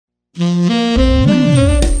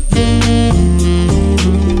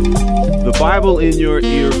Bible in Your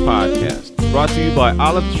Ear podcast, brought to you by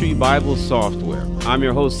Olive Tree Bible Software. I'm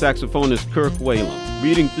your host, saxophonist Kirk Whalum,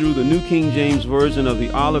 reading through the New King James Version of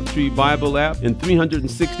the Olive Tree Bible app in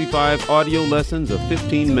 365 audio lessons of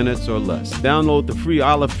 15 minutes or less. Download the free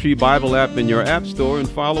Olive Tree Bible app in your app store and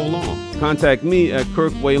follow along. Contact me at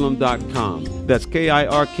kirkwhalum.com. That's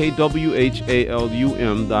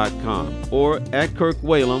KIRKWHALUM.com, or at Kirk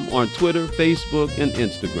Whalum on Twitter, Facebook, and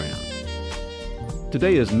Instagram.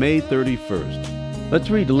 Today is May 31st. Let's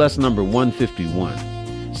read lesson number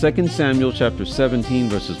 151. 2 Samuel chapter 17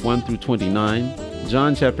 verses 1 through 29,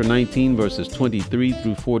 John chapter 19 verses 23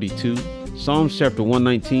 through 42, Psalms chapter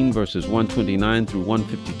 119 verses 129 through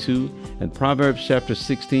 152, and Proverbs chapter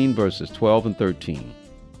 16 verses 12 and 13.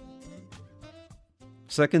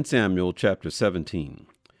 2 Samuel chapter 17.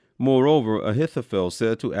 Moreover, Ahithophel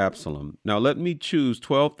said to Absalom, Now let me choose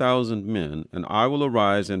 12,000 men, and I will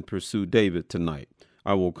arise and pursue David tonight.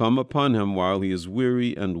 I will come upon him while he is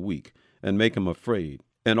weary and weak, and make him afraid.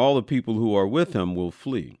 And all the people who are with him will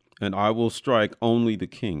flee, and I will strike only the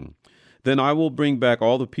king. Then I will bring back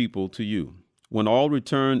all the people to you. When all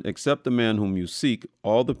return except the man whom you seek,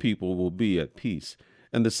 all the people will be at peace.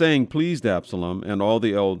 And the saying pleased Absalom and all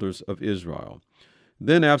the elders of Israel.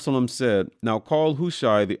 Then Absalom said, Now call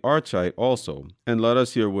Hushai the Archite also, and let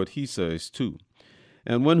us hear what he says too.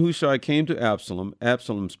 And when Hushai came to Absalom,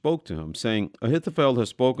 Absalom spoke to him, saying, Ahithophel has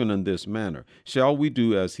spoken in this manner. Shall we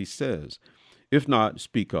do as he says? If not,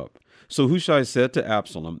 speak up. So Hushai said to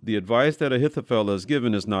Absalom, The advice that Ahithophel has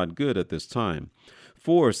given is not good at this time.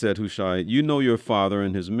 For, said Hushai, you know your father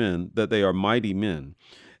and his men, that they are mighty men,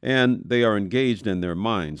 and they are engaged in their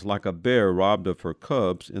minds, like a bear robbed of her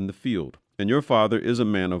cubs in the field. And your father is a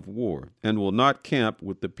man of war, and will not camp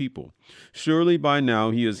with the people. Surely by now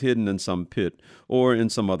he is hidden in some pit, or in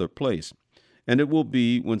some other place. And it will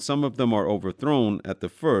be, when some of them are overthrown at the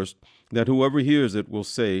first, that whoever hears it will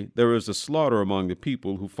say, There is a slaughter among the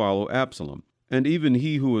people who follow Absalom. And even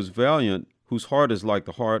he who is valiant, whose heart is like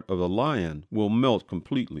the heart of a lion, will melt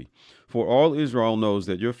completely. For all Israel knows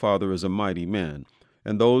that your father is a mighty man,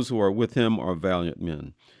 and those who are with him are valiant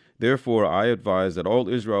men. Therefore I advise that all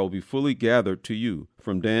Israel be fully gathered to you,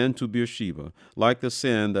 from Dan to Beersheba, like the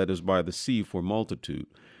sand that is by the sea for multitude,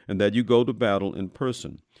 and that you go to battle in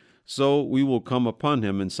person. So we will come upon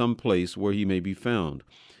him in some place where he may be found,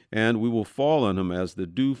 and we will fall on him as the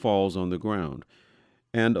dew falls on the ground.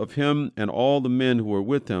 And of him and all the men who are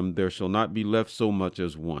with him there shall not be left so much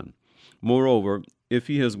as one. Moreover, if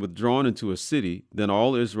he has withdrawn into a city, then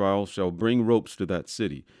all Israel shall bring ropes to that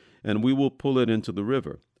city, and we will pull it into the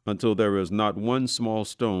river, until there is not one small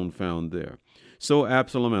stone found there. So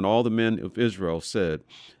Absalom and all the men of Israel said,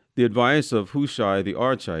 The advice of Hushai the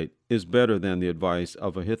Archite is better than the advice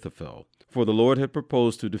of Ahithophel. For the Lord had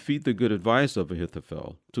proposed to defeat the good advice of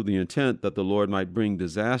Ahithophel, to the intent that the Lord might bring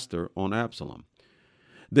disaster on Absalom.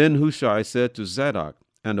 Then Hushai said to Zadok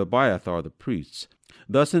and Abiathar the priests,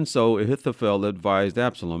 Thus and so Ahithophel advised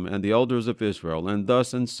Absalom and the elders of Israel, and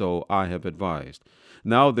thus and so I have advised.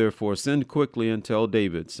 Now therefore send quickly and tell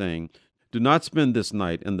David, saying, Do not spend this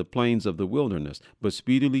night in the plains of the wilderness, but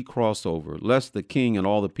speedily cross over, lest the king and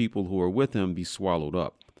all the people who are with him be swallowed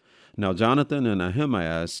up. Now Jonathan and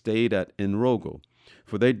Ahimaaz stayed at Enrogel,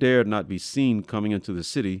 for they dared not be seen coming into the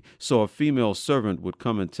city, so a female servant would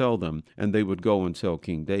come and tell them, and they would go and tell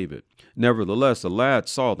King David. Nevertheless, a lad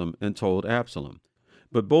saw them and told Absalom.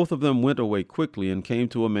 But both of them went away quickly and came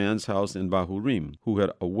to a man's house in Bahurim, who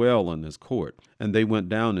had a well in his court, and they went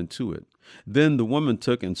down into it. Then the woman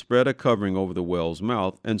took and spread a covering over the well's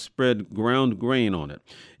mouth, and spread ground grain on it,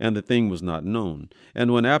 and the thing was not known.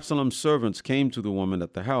 And when Absalom's servants came to the woman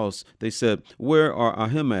at the house, they said, Where are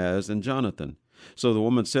Ahimaaz and Jonathan? So the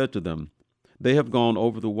woman said to them, They have gone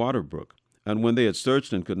over the water brook. And when they had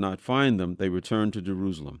searched and could not find them, they returned to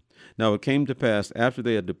Jerusalem. Now it came to pass, after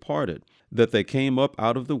they had departed, that they came up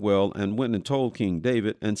out of the well, and went and told King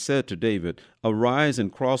David, and said to David, Arise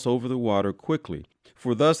and cross over the water quickly,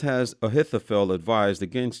 for thus has Ahithophel advised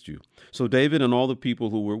against you. So David and all the people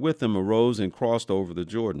who were with him arose and crossed over the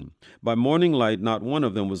Jordan. By morning light not one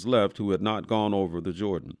of them was left who had not gone over the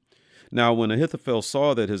Jordan. Now when Ahithophel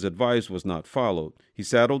saw that his advice was not followed, he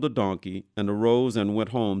saddled a donkey, and arose and went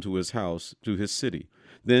home to his house, to his city.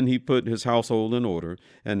 Then he put his household in order,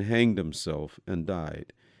 and hanged himself, and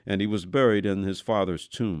died. And he was buried in his father's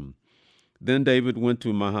tomb. Then David went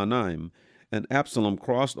to Mahanaim, and Absalom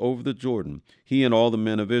crossed over the Jordan, he and all the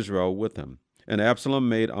men of Israel with him. And Absalom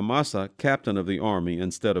made Amasa captain of the army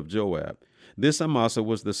instead of Joab. This Amasa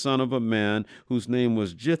was the son of a man whose name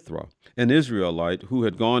was Jithra, an Israelite who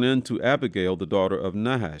had gone in to Abigail, the daughter of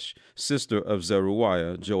Nahash, sister of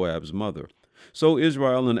Zeruiah, Joab's mother. So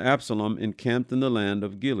Israel and Absalom encamped in the land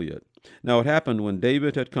of Gilead. Now it happened when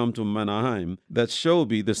David had come to Mahanaim, that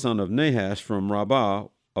Shobi the son of Nahash from Rabbah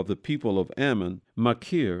of the people of Ammon,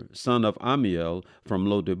 Machir son of Amiel from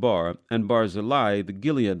Lodebar, and Barzillai the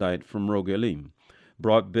Gileadite from Rogelim,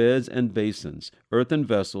 brought beds and basins, earthen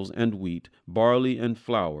vessels and wheat, barley and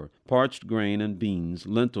flour, parched grain and beans,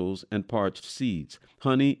 lentils and parched seeds,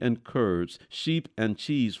 honey and curds, sheep and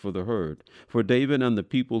cheese for the herd, for David and the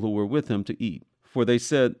people who were with him to eat. For they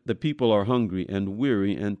said, the people are hungry and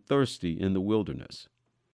weary and thirsty in the wilderness.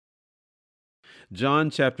 John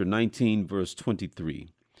chapter 19, verse 23.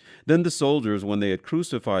 Then the soldiers, when they had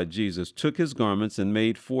crucified Jesus, took his garments and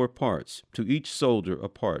made 4 parts, to each soldier a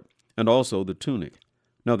part, and also the tunic.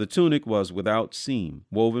 Now the tunic was without seam,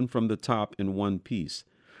 woven from the top in one piece.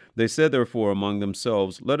 They said therefore among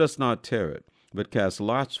themselves, let us not tear it, but cast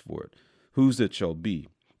lots for it, whose it shall be,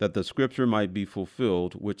 that the scripture might be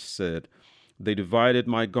fulfilled, which said, they divided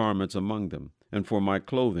my garments among them, and for my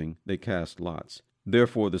clothing they cast lots.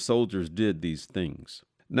 Therefore the soldiers did these things.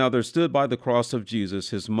 Now there stood by the cross of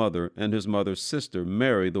Jesus his mother and his mother's sister,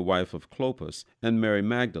 Mary the wife of Clopas, and Mary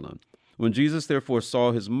Magdalene. When Jesus therefore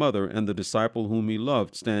saw his mother and the disciple whom he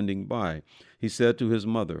loved standing by, he said to his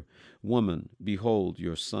mother, Woman, behold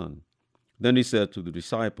your son. Then he said to the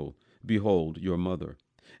disciple, Behold your mother.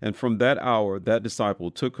 And from that hour that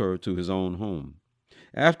disciple took her to his own home.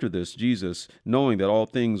 After this, Jesus, knowing that all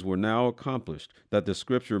things were now accomplished, that the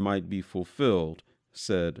scripture might be fulfilled,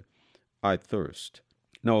 said, I thirst.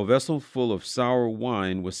 Now a vessel full of sour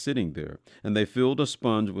wine was sitting there, and they filled a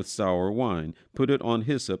sponge with sour wine, put it on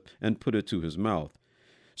hyssop, and put it to his mouth.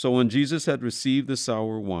 So when Jesus had received the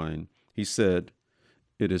sour wine, he said,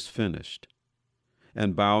 It is finished.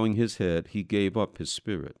 And bowing his head, he gave up his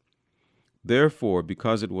spirit. Therefore,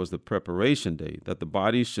 because it was the preparation day, that the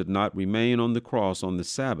body should not remain on the cross on the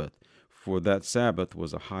Sabbath, for that Sabbath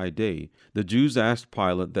was a high day, the Jews asked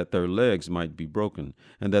Pilate that their legs might be broken,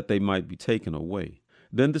 and that they might be taken away.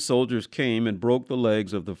 Then the soldiers came and broke the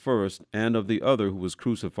legs of the first and of the other who was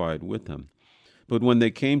crucified with him. But when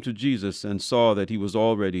they came to Jesus and saw that he was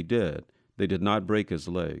already dead, they did not break his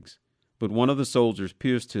legs. But one of the soldiers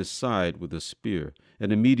pierced his side with a spear,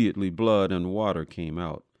 and immediately blood and water came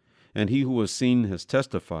out. And he who was seen has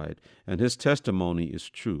testified, and his testimony is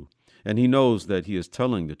true. And he knows that he is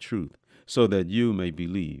telling the truth, so that you may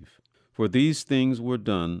believe. For these things were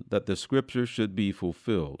done, that the scripture should be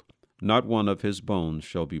fulfilled. Not one of his bones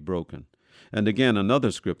shall be broken. And again another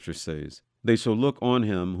scripture says, They shall look on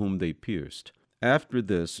him whom they pierced. After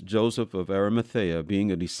this, Joseph of Arimathea,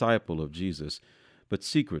 being a disciple of Jesus, but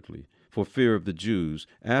secretly, for fear of the Jews,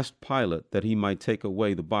 asked Pilate that he might take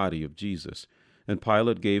away the body of Jesus. And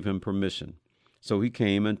Pilate gave him permission. So he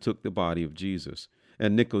came and took the body of Jesus.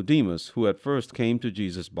 And Nicodemus, who at first came to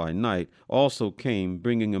Jesus by night, also came,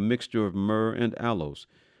 bringing a mixture of myrrh and aloes,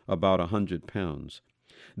 about 100 pounds.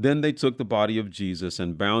 Then they took the body of Jesus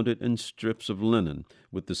and bound it in strips of linen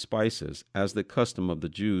with the spices, as the custom of the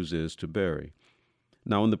Jews is to bury.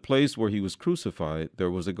 Now in the place where he was crucified there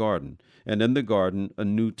was a garden, and in the garden a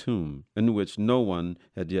new tomb, in which no one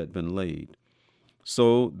had yet been laid.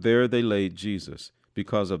 So there they laid Jesus,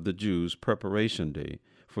 because of the Jews' preparation day,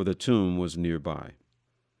 for the tomb was nearby.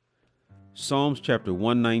 Psalms chapter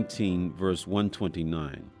 119, verse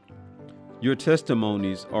 129. Your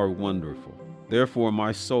testimonies are wonderful. Therefore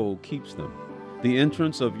my soul keeps them. The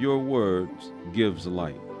entrance of your words gives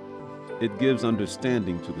light. It gives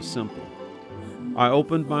understanding to the simple. I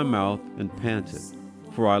opened my mouth and panted,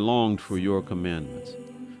 for I longed for your commandments.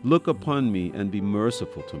 Look upon me and be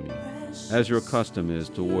merciful to me, as your custom is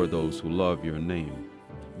toward those who love your name.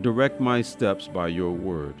 Direct my steps by your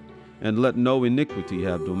word, and let no iniquity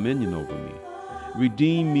have dominion over me.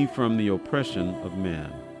 Redeem me from the oppression of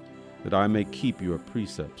man, that I may keep your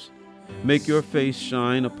precepts. Make your face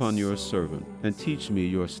shine upon your servant, and teach me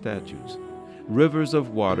your statutes. Rivers of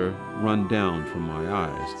water run down from my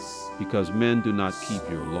eyes, because men do not keep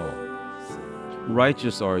your law.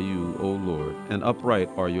 Righteous are you, O Lord, and upright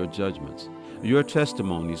are your judgments. Your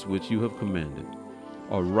testimonies which you have commanded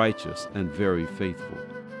are righteous and very faithful.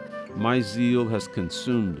 My zeal has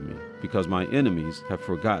consumed me, because my enemies have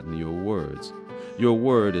forgotten your words. Your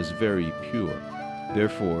word is very pure,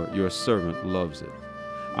 therefore your servant loves it.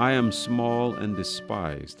 I am small and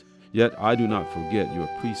despised, yet I do not forget your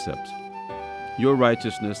precepts. Your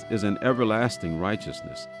righteousness is an everlasting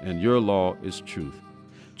righteousness, and your law is truth.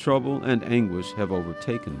 Trouble and anguish have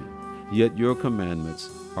overtaken me, yet your commandments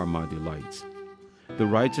are my delights. The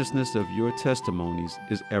righteousness of your testimonies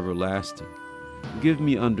is everlasting. Give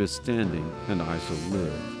me understanding, and I shall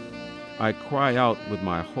live. I cry out with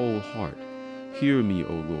my whole heart. Hear me,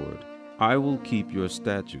 O Lord. I will keep your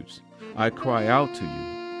statutes. I cry out to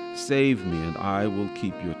you. Save me, and I will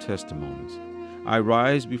keep your testimonies. I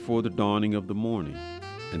rise before the dawning of the morning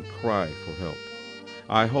and cry for help.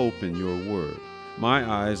 I hope in your word. My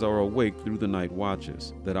eyes are awake through the night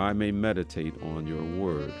watches, that I may meditate on your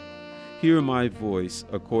word. Hear my voice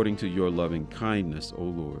according to your loving kindness, O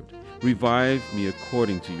Lord. Revive me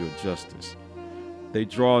according to your justice. They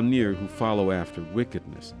draw near who follow after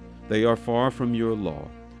wickedness. They are far from your law.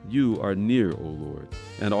 You are near, O Lord,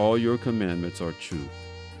 and all your commandments are true.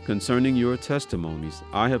 Concerning your testimonies,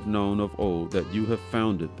 I have known of old that you have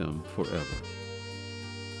founded them forever.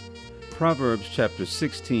 Proverbs chapter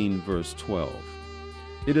 16, verse 12.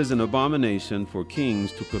 It is an abomination for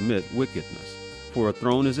kings to commit wickedness, for a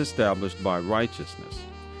throne is established by righteousness.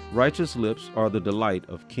 Righteous lips are the delight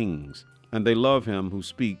of kings, and they love him who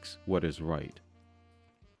speaks what is right.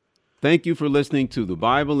 Thank you for listening to the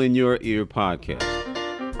Bible in Your Ear podcast.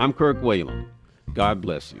 I'm Kirk Whalen. God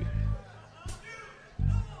bless you.